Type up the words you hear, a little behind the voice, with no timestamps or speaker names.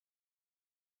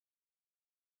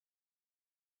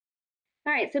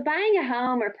All right, so buying a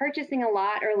home or purchasing a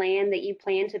lot or land that you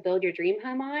plan to build your dream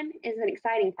home on is an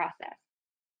exciting process.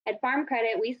 At Farm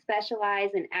Credit, we specialize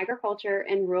in agriculture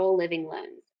and rural living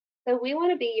loans. So we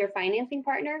want to be your financing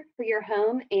partner for your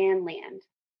home and land.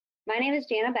 My name is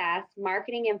Jana Bass,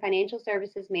 Marketing and Financial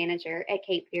Services Manager at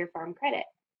Cape Fear Farm Credit,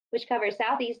 which covers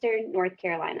southeastern North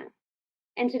Carolina.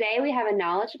 And today we have a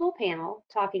knowledgeable panel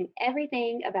talking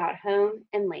everything about home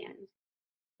and land.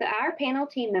 So our panel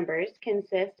team members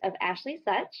consist of Ashley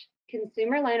Such,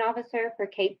 Consumer Loan Officer for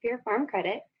Cape Fear Farm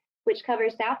Credit, which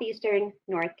covers southeastern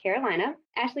North Carolina.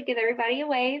 Ashley, give everybody a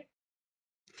wave.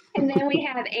 And then we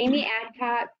have Amy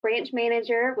Adcock, Branch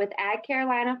Manager with Ag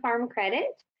Carolina Farm Credit,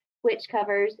 which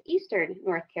covers eastern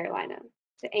North Carolina.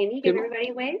 So Amy, Good give everybody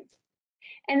a wave.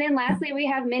 And then lastly, we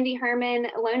have Mindy Herman,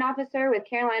 Loan Officer with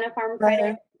Carolina Farm Credit,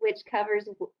 morning. which covers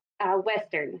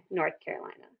western North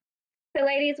Carolina. So,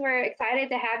 ladies, we're excited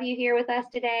to have you here with us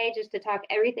today just to talk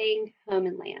everything home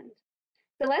and land.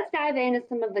 So, let's dive into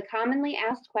some of the commonly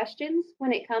asked questions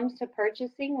when it comes to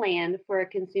purchasing land for a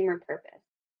consumer purpose.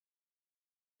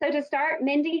 So, to start,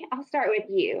 Mindy, I'll start with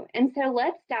you. And so,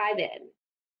 let's dive in.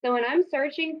 So, when I'm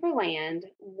searching for land,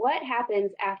 what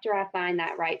happens after I find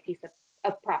that right piece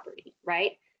of property,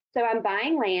 right? So, I'm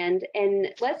buying land, and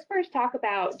let's first talk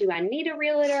about, do I need a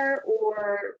realtor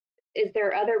or is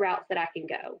there other routes that I can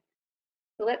go?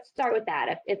 So let's start with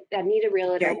that. If I need a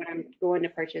realtor Okay. when I'm going to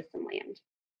purchase some land.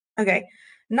 Okay.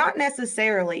 Not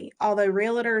necessarily, although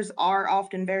realtors are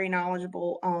often very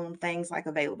knowledgeable on things like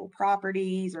available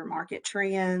properties or market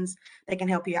trends. They can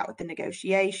help you out with the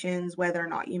negotiations, whether or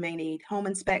not you may need home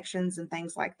inspections and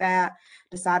things like that,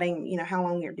 deciding, how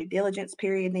long your due diligence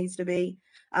period needs to be.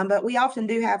 But we often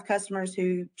do have customers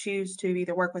who choose to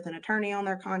either work with an attorney on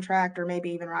their contract or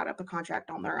maybe even write up a contract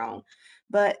on their own.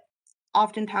 But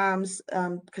oftentimes,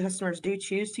 customers do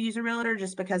choose to use a realtor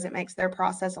just because it makes their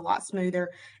process a lot smoother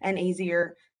and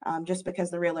easier, just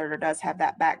because the realtor does have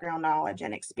that background knowledge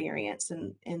and experience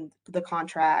in the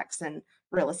contracts and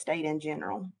real estate in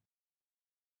general.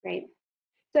 Right.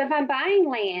 So if I'm buying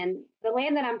land, the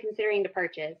land that I'm considering to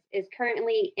purchase is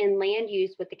currently in land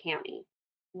use with the county.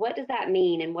 What does that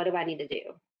mean and what do I need to do?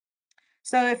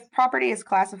 So if property is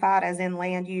classified as in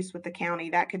land use with the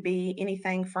county, that could be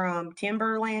anything from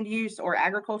timber land use or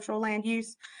agricultural land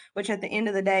use, which at the end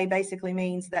of the day basically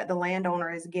means that the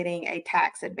landowner is getting a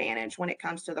tax advantage when it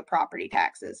comes to the property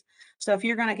taxes. So if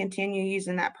you're going to continue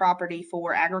using that property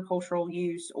for agricultural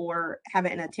use or have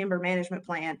it in a timber management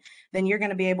plan, then you're going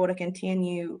to be able to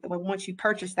continue once you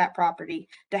purchase that property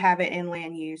to have it in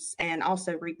land use and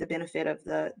also reap the benefit of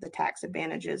the tax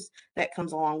advantages that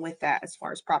comes along with that as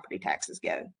far as property taxes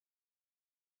go.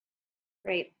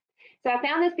 Great. So I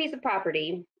found this piece of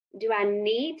property. Do I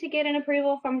need to get an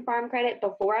approval from Farm Credit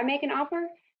before I make an offer?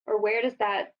 Or where do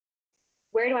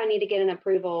I need to get an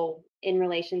approval in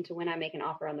relation to when I make an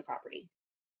offer on the property?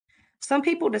 Some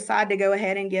people decide to go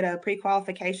ahead and get a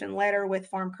pre-qualification letter with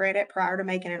Farm Credit prior to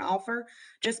making an offer,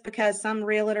 just because some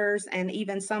realtors and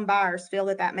even some buyers feel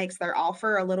that that makes their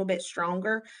offer a little bit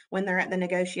stronger when they're at the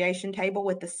negotiation table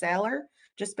with the seller,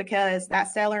 just because that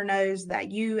seller knows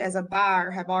that you as a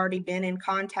buyer have already been in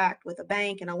contact with a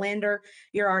bank and a lender.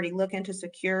 You're already looking to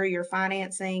secure your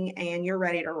financing and you're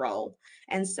ready to roll.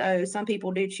 And so some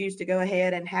people do choose to go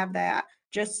ahead and have that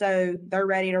just so they're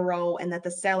ready to roll and that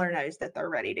the seller knows that they're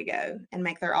ready to go and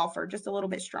make their offer just a little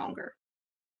bit stronger.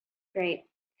 Great.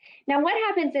 Now, what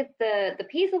happens if the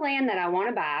piece of land that I want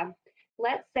to buy,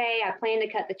 let's say I plan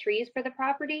to cut the trees for the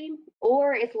property,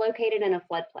 or it's located in a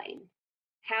floodplain?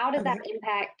 How does that Okay.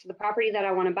 impact the property that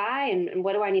I want to buy, and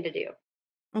what do I need to do?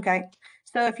 Okay.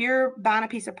 So if you're buying a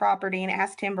piece of property and it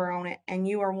has timber on it and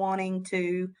you are wanting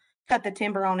to cut the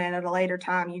timber on it at a later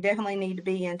time, you definitely need to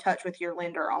be in touch with your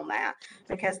lender on that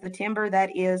because the timber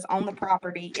that is on the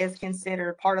property is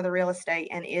considered part of the real estate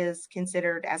and is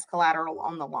considered as collateral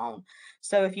on the loan.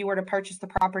 So if you were to purchase the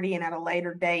property and at a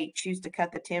later date choose to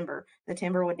cut the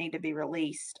timber would need to be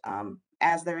released,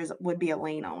 as there is would be a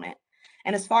lien on it.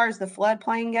 And as far as the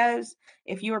floodplain goes,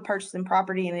 if you were purchasing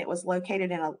property and it was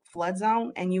located in a flood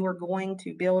zone and you were going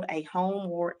to build a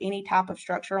home or any type of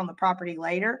structure on the property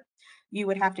later, you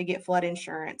would have to get flood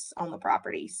insurance on the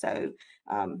property. So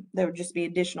there would just be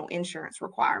additional insurance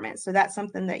requirements. So that's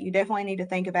something that you definitely need to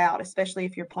think about, especially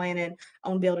if you're planning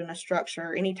on building a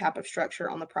structure, any type of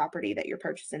structure on the property that you're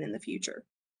purchasing in the future.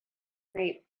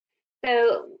 Great.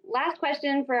 So, last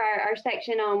question for our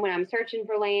section on when I'm searching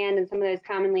for land and some of those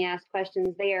commonly asked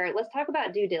questions there. Let's talk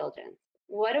about due diligence.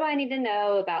 What do I need to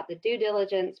know about the due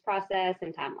diligence process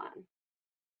and timeline?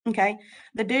 Okay.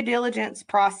 The due diligence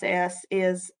process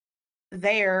is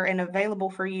there and available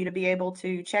for you to be able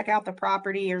to check out the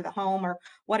property or the home or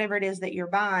whatever it is that you're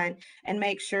buying and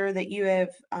make sure that you have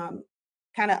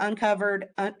kind of uncovered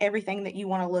everything that you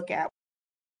want to look at,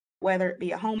 whether it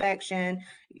be a home action,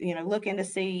 looking to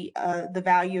see the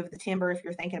value of the timber if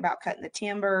you're thinking about cutting the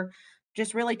timber,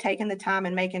 just really taking the time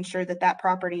and making sure that that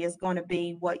property is going to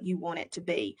be what you want it to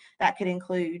be. That could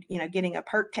include, getting a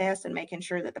perk test and making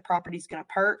sure that the property is going to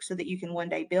perk so that you can one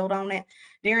day build on it.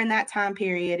 During that time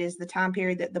period is the time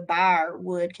period that the buyer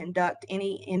would conduct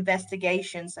any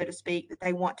investigation, so to speak, that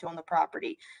they want to on the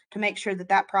property to make sure that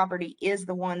that property is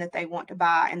the one that they want to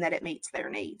buy and that it meets their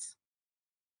needs.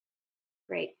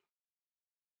 Great.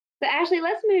 So Ashley,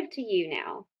 let's move to you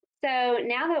now. So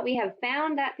now that we have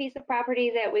found that piece of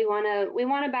property that we want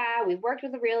to buy, we've worked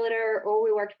with a realtor or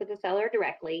we worked with the seller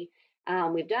directly.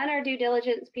 We've done our due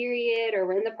diligence period or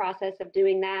we're in the process of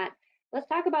doing that. Let's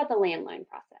talk about the land loan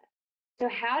process. So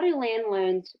how do land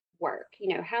loans work?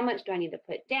 How much do I need to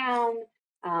put down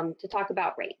to talk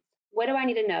about rates? What do I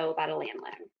need to know about a land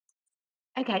loan?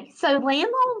 Okay, so land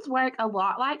loans work a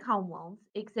lot like home loans,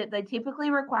 except they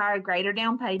typically require a greater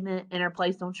down payment and are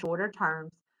placed on shorter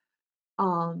terms.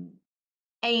 Um,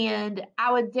 and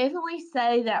I would definitely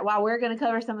say that while we're going to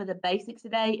cover some of the basics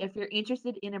today, if you're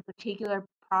interested in a particular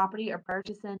property or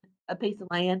purchasing a piece of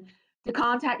land, to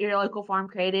contact your local farm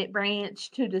credit branch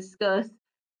to discuss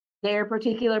their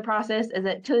particular process, as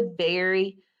it could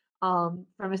vary from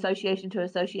association to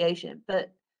association.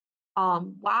 But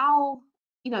while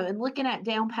and looking at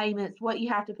down payments, what you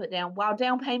have to put down, while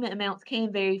down payment amounts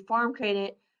can vary, Farm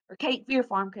Credit or Cape Fear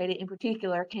Farm Credit in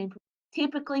particular can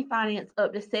typically finance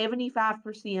up to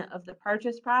 75% of the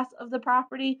purchase price of the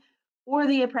property or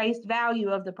the appraised value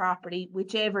of the property,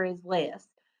 whichever is less.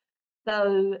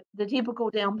 So the typical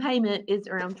down payment is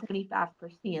around 25%.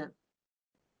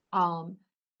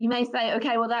 You may say,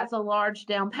 okay, well, that's a large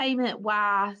down payment.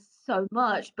 Why so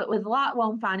much? But with lot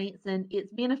loan financing,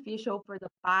 it's beneficial for the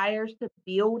buyers to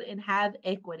build and have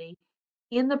equity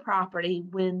in the property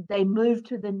when they move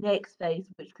to the next phase,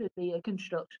 which could be a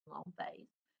construction loan phase.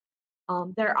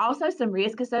 There are also some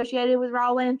risk associated with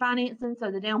raw land financing,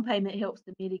 so the down payment helps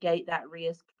to mitigate that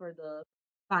risk for the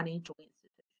financial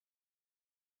institution.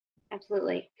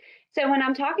 Absolutely. So when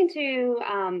I'm talking to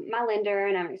my lender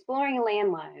and I'm exploring a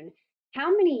land loan,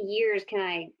 how many years can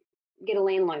I get a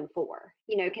land loan for?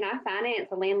 Can I finance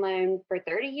a land loan for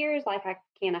 30 years like I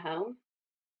can a home?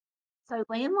 So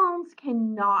land loans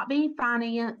cannot be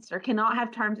financed or cannot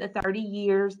have terms of 30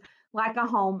 years like a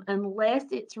home unless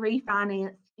it's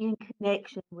refinanced in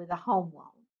connection with a home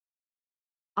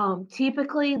loan.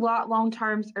 Typically, lot loan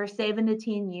terms are 7 to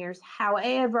 10 years.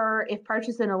 However, if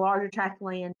purchasing a larger tract of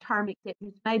land, term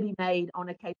exceptions may be made on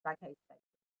a case-by-case basis.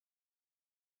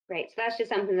 Great. So that's just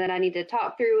something that I need to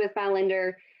talk through with my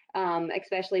lender,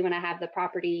 especially when I have the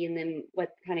property and then what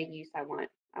kind of use I want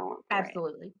for it.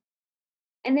 Absolutely.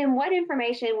 And then what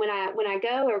information when I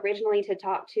go originally to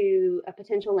talk to a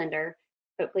potential lender,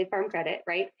 hopefully Farm Credit,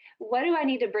 right? What do I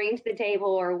need to bring to the table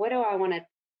or what do I want to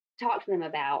talk to them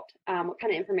about? What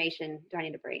kind of information do I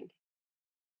need to bring?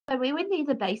 So we would need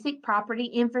the basic property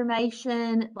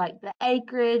information like the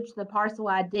acreage, the parcel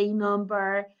ID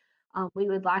number. We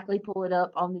would likely pull it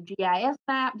up on the GIS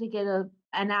map to get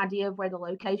an idea of where the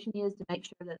location is to make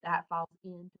sure that that falls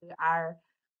into our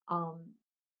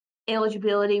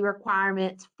eligibility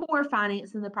requirements for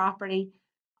financing the property.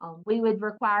 We would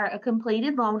require a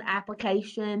completed loan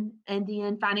application and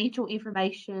then financial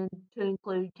information to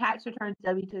include tax returns,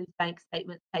 W-2s, bank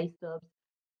statements, pay stubs,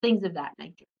 things of that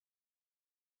nature.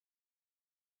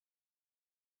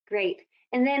 Great.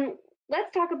 And then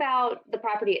let's talk about the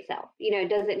property itself.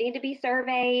 Does it need to be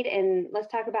surveyed? And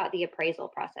let's talk about the appraisal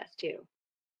process too.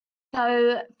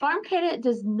 So, Farm Credit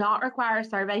does not require a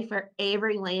survey for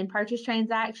every land purchase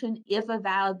transaction if a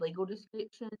valid legal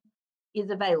description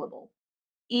is available.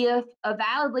 If a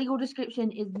valid legal description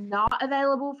is not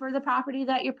available for the property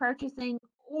that you're purchasing,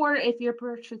 or if you're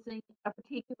purchasing a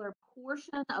particular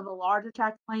portion of a larger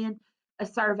tract of land, a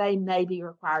survey may be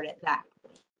required at that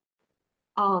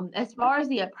point. As far as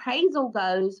the appraisal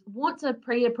goes, once a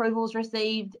pre-approval is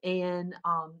received and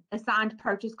a signed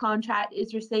purchase contract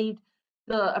is received,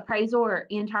 the appraisal or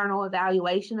internal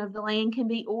evaluation of the land can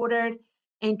be ordered,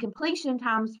 and completion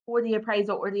times for the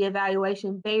appraisal or the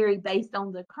evaluation vary based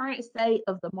on the current state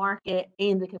of the market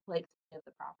and the complexity of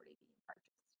the property being purchased.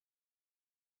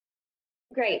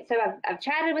 Great. So I've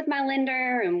chatted with my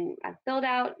lender and I've filled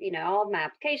out, all of my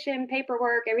application,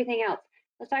 paperwork, everything else.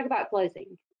 Let's talk about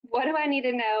closing. What do I need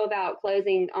to know about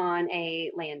closing on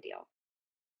a land deal?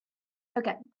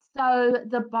 Okay, so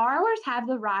the borrowers have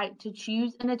the right to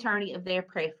choose an attorney of their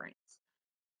preference.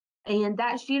 And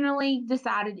that's generally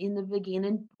decided in the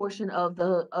beginning portion of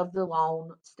the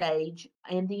loan stage.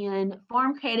 And then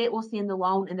Farm Credit will send the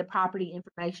loan and the property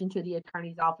information to the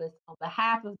attorney's office on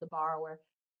behalf of the borrower,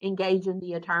 engaging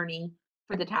the attorney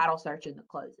for the title search and the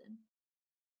closing.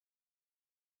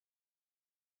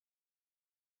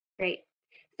 Great.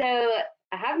 So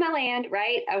I have my land,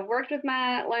 right? I've worked with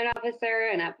my loan officer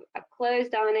and I've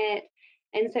closed on it.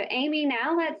 And so, Amy,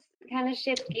 now let's kind of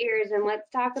shift gears and let's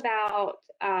talk about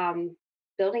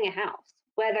building a house.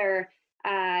 Whether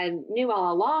I knew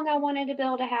all along I wanted to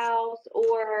build a house,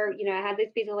 or I had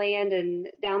this piece of land and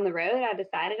down the road I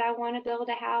decided I want to build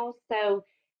a house. So,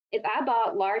 if I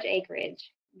bought large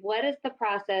acreage, what is the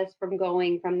process from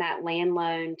going from that land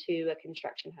loan to a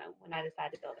construction home when I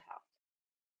decide to build a house?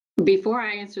 Before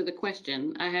I answer the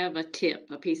question, I have a tip,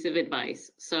 a piece of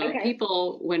advice. So Okay.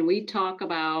 people, when we talk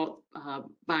about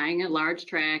buying a large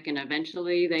tract and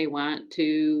eventually they want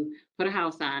to put a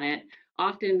house on it,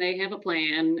 often they have a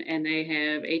plan and they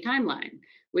have a timeline,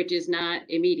 which is not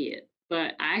immediate.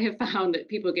 But I have found that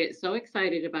people get so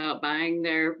excited about buying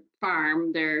their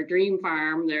farm, their dream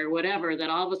farm, their whatever, that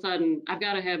all of a sudden I've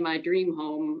got to have my dream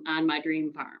home on my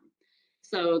dream farm.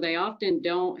 So they often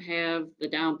don't have the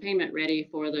down payment ready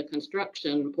for the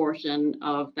construction portion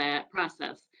of that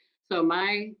process. So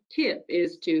my tip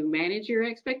is to manage your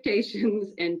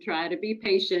expectations and try to be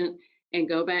patient and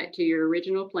go back to your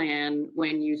original plan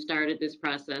when you started this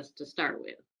process to start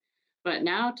with. But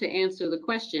now to answer the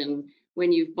question,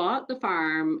 when you've bought the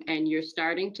farm and you're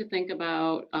starting to think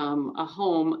about a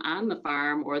home on the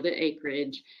farm or the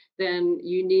acreage, then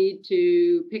you need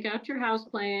to pick out your house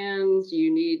plans.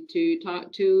 You need to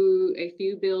talk to a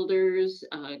few builders,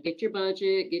 get your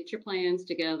budget, get your plans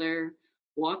together,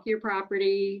 walk your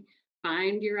property,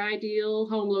 find your ideal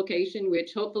home location,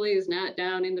 which hopefully is not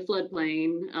down in the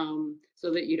floodplain,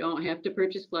 so that you don't have to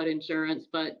purchase flood insurance,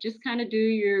 but just kind of do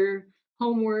your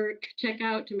homework, check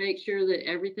out to make sure that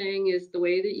everything is the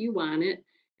way that you want it.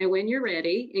 And when you're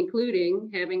ready, including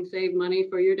having saved money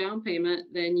for your down payment,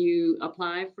 then you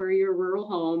apply for your rural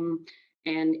home.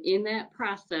 And in that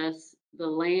process, the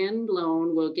land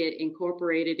loan will get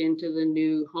incorporated into the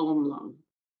new home loan.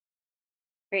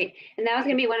 Great. And that was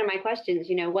going to be one of my questions.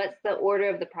 What's the order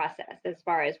of the process as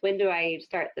far as when do I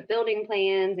start the building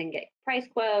plans and get price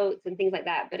quotes and things like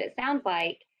that? But it sounds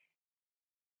like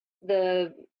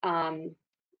the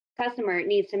customer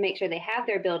needs to make sure they have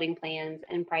their building plans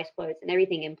and price quotes and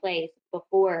everything in place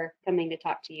before coming to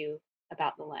talk to you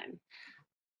about the loan.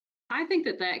 I think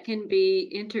that that can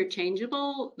be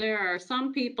interchangeable. There are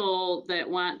some people that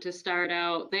want to start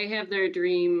out, they have their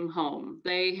dream home.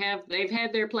 They've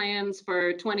had their plans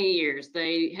for 20 years.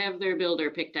 They have their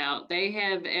builder picked out. They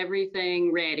have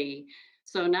everything ready.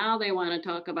 So now they want to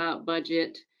talk about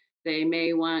budget. They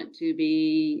may want to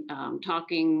be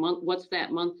talking, what's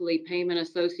that monthly payment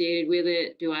associated with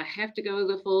it? Do I have to go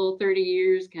the full 30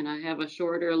 years? Can I have a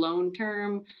shorter loan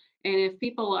term? And if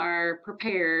people are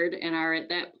prepared and are at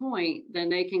that point, then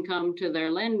they can come to their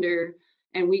lender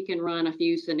and we can run a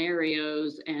few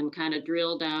scenarios and kind of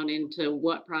drill down into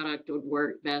what product would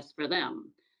work best for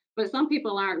them. But some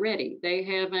people aren't ready. They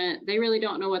really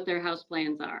don't know what their house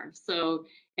plans are. So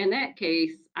in that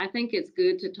case, I think it's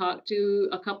good to talk to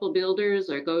a couple builders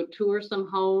or go tour some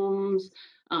homes,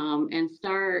 and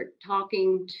start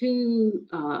talking to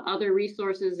other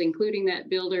resources, including that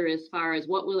builder, as far as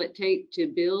what will it take to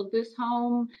build this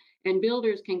home. And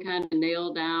builders can kind of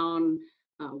nail down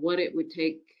what it would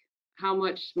take, how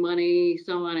much money,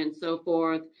 so on and so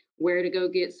forth, where to go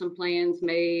get some plans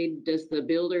made. Does the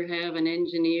builder have an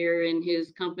engineer in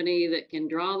his company that can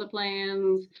draw the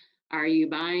plans? Are you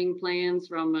buying plans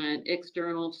from an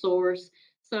external source?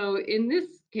 So in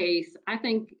this case, I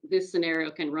think this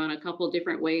scenario can run a couple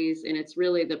different ways, and it's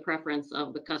really the preference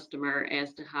of the customer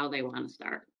as to how they want to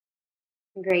start.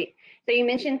 Great. So you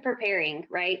mentioned preparing,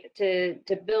 right, to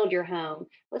build your home.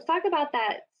 Let's talk about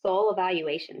that soil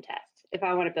evaluation test. If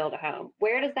I want to build a home,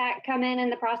 where does that come in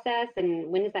the process,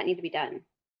 and when does that need to be done?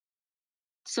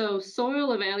 So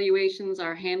soil evaluations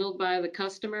are handled by the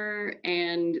customer,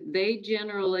 and they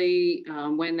generally,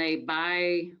 when they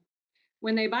buy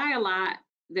a lot,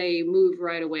 they move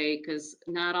right away, because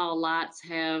not all lots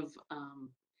have,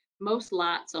 most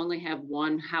lots only have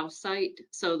one house site.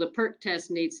 So the perk test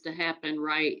needs to happen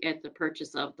right at the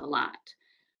purchase of the lot.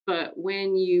 But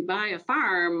when you buy a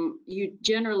farm, you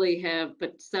generally have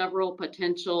several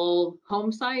potential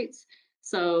home sites.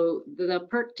 So the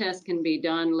perk test can be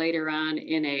done later on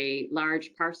in a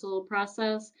large parcel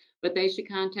process, but they should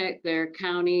contact their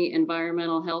county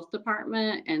environmental health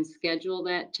department and schedule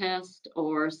that test.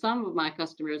 Or some of my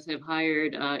customers have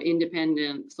hired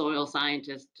independent soil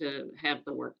scientists to have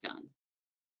the work done.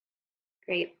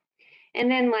 Great. And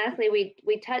then lastly,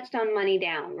 we touched on money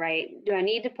down, right? Do I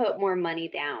need to put more money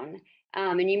down?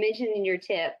 And you mentioned in your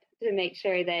tip to make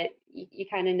sure that you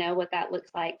kind of know what that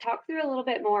looks like. Talk through a little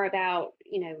bit more about,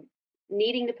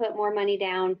 needing to put more money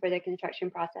down for the construction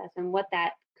process and what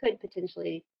that could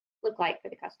potentially look like for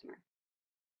the customer.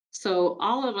 So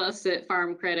all of us at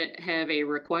Farm Credit have a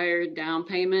required down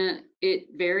payment. It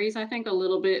varies, I think, a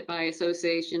little bit by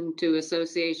association to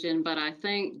association, but I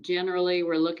think generally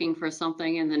we're looking for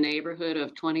something in the neighborhood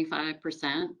of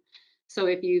 25%. So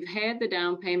if you've had the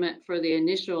down payment for the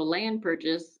initial land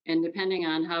purchase, and depending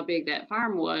on how big that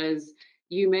farm was,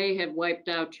 you may have wiped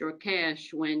out your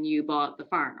cash when you bought the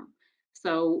farm.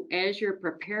 So as you're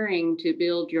preparing to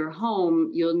build your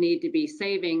home, you'll need to be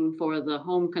saving for the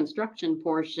home construction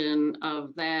portion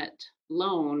of that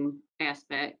loan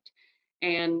aspect.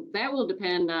 And that will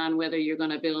depend on whether you're going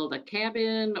to build a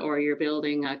cabin or you're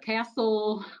building a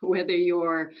castle, whether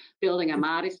you're building a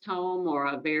modest home or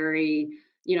a very,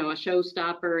 a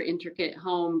showstopper, intricate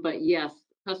home. But yes,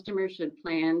 customers should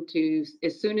plan to,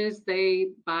 as soon as they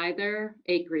buy their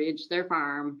acreage, their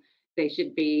farm, they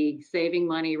should be saving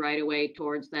money right away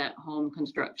towards that home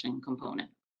construction component.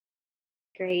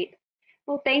 Great.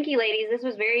 Well, thank you, ladies. This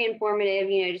was very informative,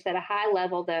 just at a high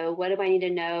level, though. What do I need to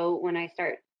know when I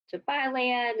start to buy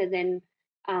land, and then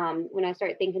when I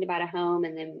start thinking about a home,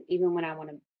 and then even when I want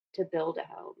to build a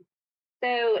home?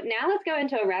 So now let's go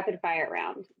into a rapid fire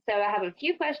round. So I have a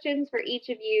few questions for each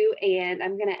of you, and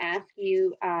I'm going to ask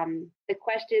you the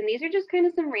question. These are just kind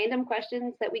of some random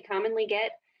questions that we commonly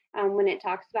get when it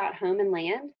talks about home and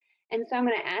land. And so I'm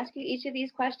going to ask you each of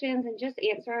these questions and just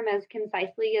answer them as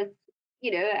concisely as,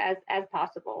 as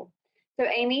possible. So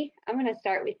Amy, I'm going to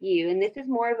start with you, and this is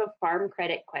more of a Farm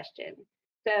Credit question.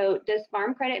 So does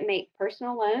Farm Credit make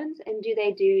personal loans, and do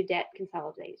they do debt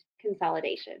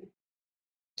consolidation?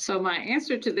 So my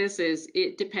answer to this is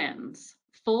it depends.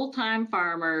 Full-time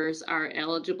farmers are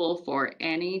eligible for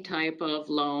any type of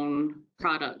loan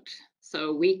product.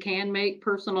 So we can make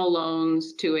personal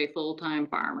loans to a full-time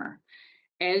farmer.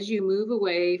 As you move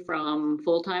away from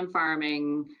full-time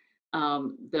farming,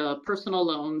 the personal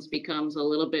loans becomes a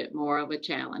little bit more of a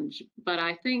challenge. But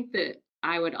I think that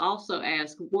I would also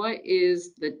ask, what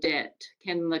is the debt?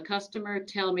 Can the customer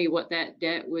tell me what that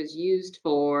debt was used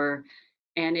for?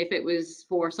 And if it was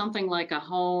for something like a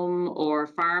home or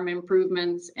farm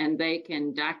improvements and they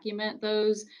can document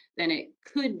those, then it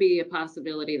could be a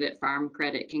possibility that Farm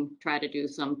Credit can try to do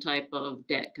some type of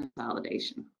debt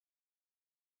consolidation.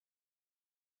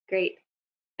 Great.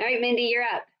 All right, Mindy, you're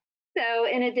up. So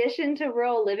in addition to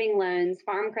rural living loans,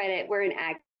 Farm Credit, we're an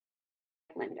ag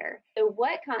lender. So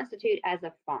what constitutes as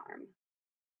a farm?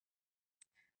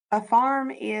 A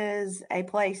farm is a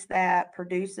place that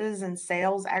produces and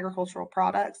sells agricultural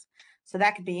products. So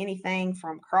that could be anything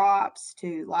from crops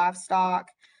to livestock,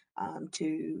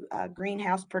 to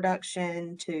greenhouse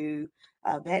production, to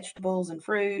vegetables and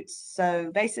fruits. So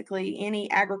basically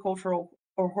any agricultural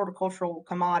or horticultural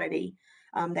commodity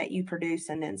that you produce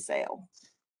and then sell.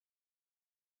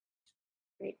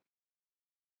 Great.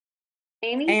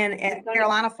 Amy? And at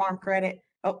Carolina Farm Credit,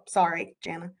 oh, sorry,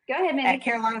 Jana. Go ahead, Mindy. At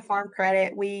Carolina Farm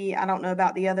Credit, I don't know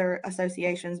about the other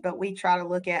associations, but we try to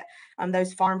look at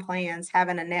those farm plans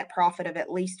having a net profit of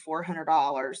at least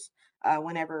 $400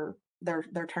 whenever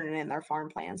they're turning in their farm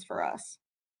plans for us.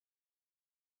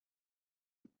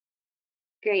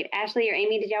 Great. Ashley or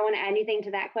Amy, did y'all want to add anything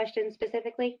to that question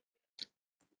specifically?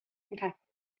 Okay.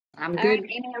 I'm good. All right,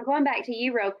 Amy, I'm going back to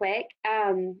you real quick.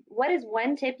 What is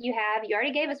one tip you have? You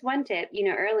already gave us one tip,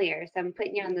 earlier, so I'm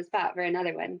putting you on the spot for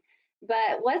another one.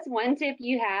 But what's one tip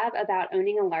you have about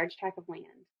owning a large tract of land?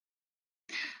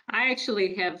 I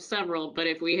actually have several, but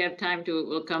if we have time to,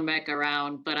 we'll come back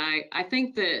around. But I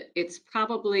think that it's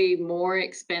probably more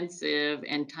expensive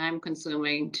and time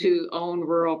consuming to own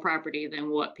rural property than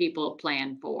what people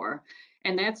plan for.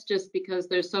 And that's just because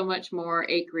there's so much more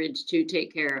acreage to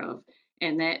take care of.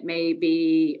 And that may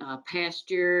be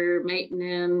pasture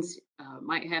maintenance,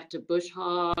 might have to bush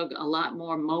hog, a lot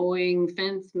more mowing,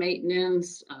 fence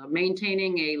maintenance,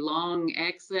 maintaining a long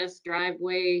access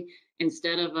driveway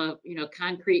instead of a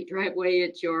concrete driveway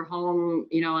at your home,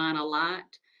 on a lot.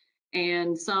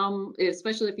 And some,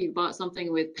 especially if you bought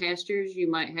something with pastures, you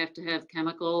might have to have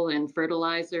chemical and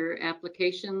fertilizer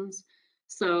applications.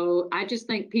 So I just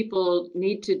think people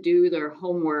need to do their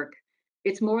homework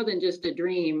it's more than just a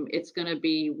dream, it's going to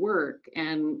be work.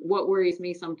 And what worries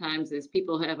me sometimes is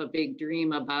people have a big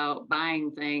dream about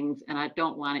buying things, and I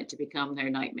don't want it to become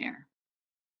their nightmare.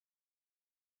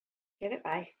 Get it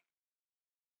by.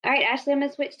 All right, Ashley, I'm going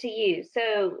to switch to you.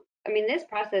 So, I mean, this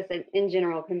process in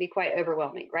general can be quite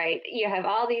overwhelming, right? You have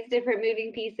all these different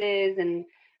moving pieces and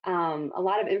a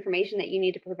lot of information that you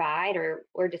need to provide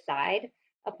or decide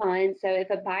upon. So, if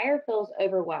a buyer feels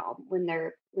overwhelmed when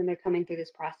they're coming through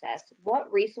this process,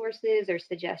 what resources or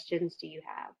suggestions do you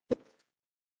have?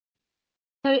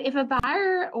 So if a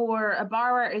buyer or a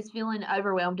borrower is feeling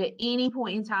overwhelmed at any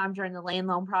point in time during the land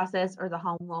loan process or the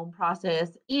home loan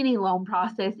process, any loan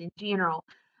process in general,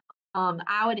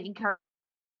 I would encourage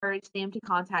them to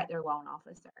contact their loan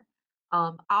officer.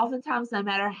 Oftentimes, no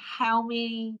matter how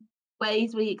many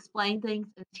ways we explain things,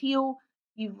 until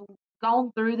you've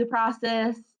gone through the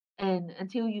process and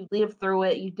until you live through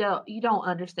it, you don't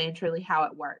understand truly how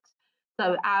it works.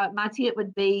 So, my tip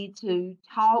would be to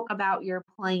talk about your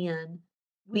plan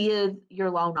with your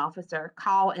loan officer.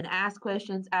 Call and ask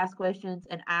questions,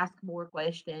 and ask more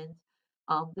questions.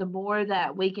 The more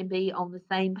that we can be on the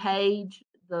same page,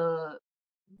 the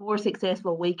more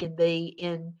successful we can be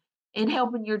in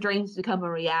helping your dreams become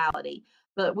a reality.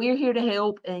 But we're here to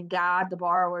help and guide the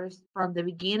borrowers from the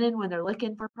beginning when they're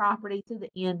looking for property to the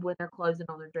end when they're closing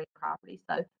on their dream property.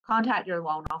 So contact your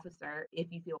loan officer if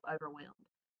you feel overwhelmed.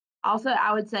 Also,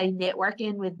 I would say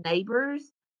networking with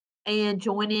neighbors and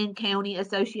joining county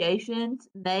associations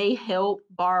may help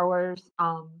borrowers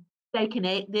stay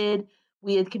connected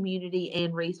with community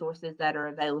and resources that are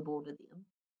available to them.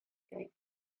 Great.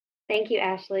 Thank you,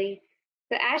 Ashley.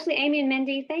 So Ashley, Amy, and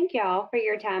Mindy, thank y'all for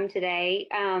your time today.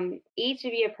 Each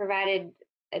of you have provided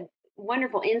a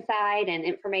wonderful insight and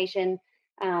information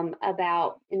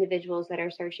about individuals that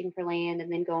are searching for land and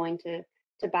then going to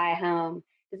buy a home.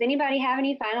 Does anybody have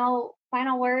any final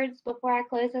words before I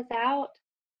close us out?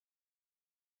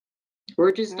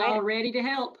 We're just All right. all ready to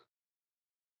help.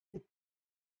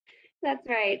 That's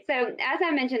right. So as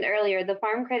I mentioned earlier, the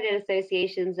Farm Credit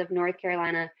Associations of North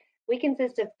Carolina, we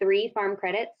consist of 3 farm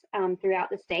credits throughout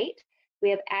the state. We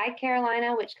have Ag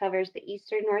Carolina, which covers the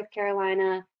eastern North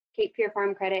Carolina. Cape Fear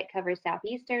Farm Credit covers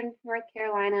southeastern North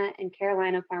Carolina, and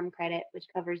Carolina Farm Credit, which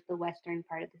covers the western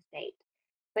part of the state.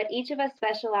 But each of us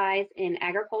specialize in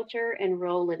agriculture and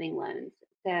rural living loans.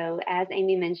 So as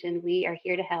Amy mentioned, we are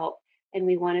here to help, and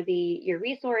we want to be your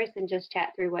resource and just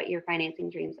chat through what your financing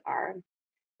dreams are.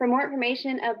 For more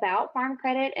information about Farm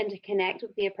Credit and to connect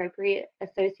with the appropriate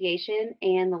association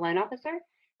and the loan officer,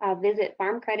 visit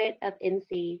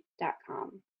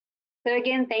farmcreditofnc.com. So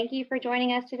again, thank you for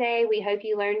joining us today. We hope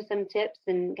you learned some tips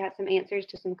and got some answers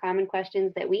to some common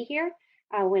questions that we hear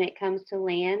when it comes to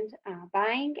land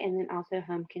buying and then also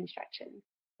home construction.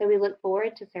 So we look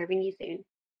forward to serving you soon.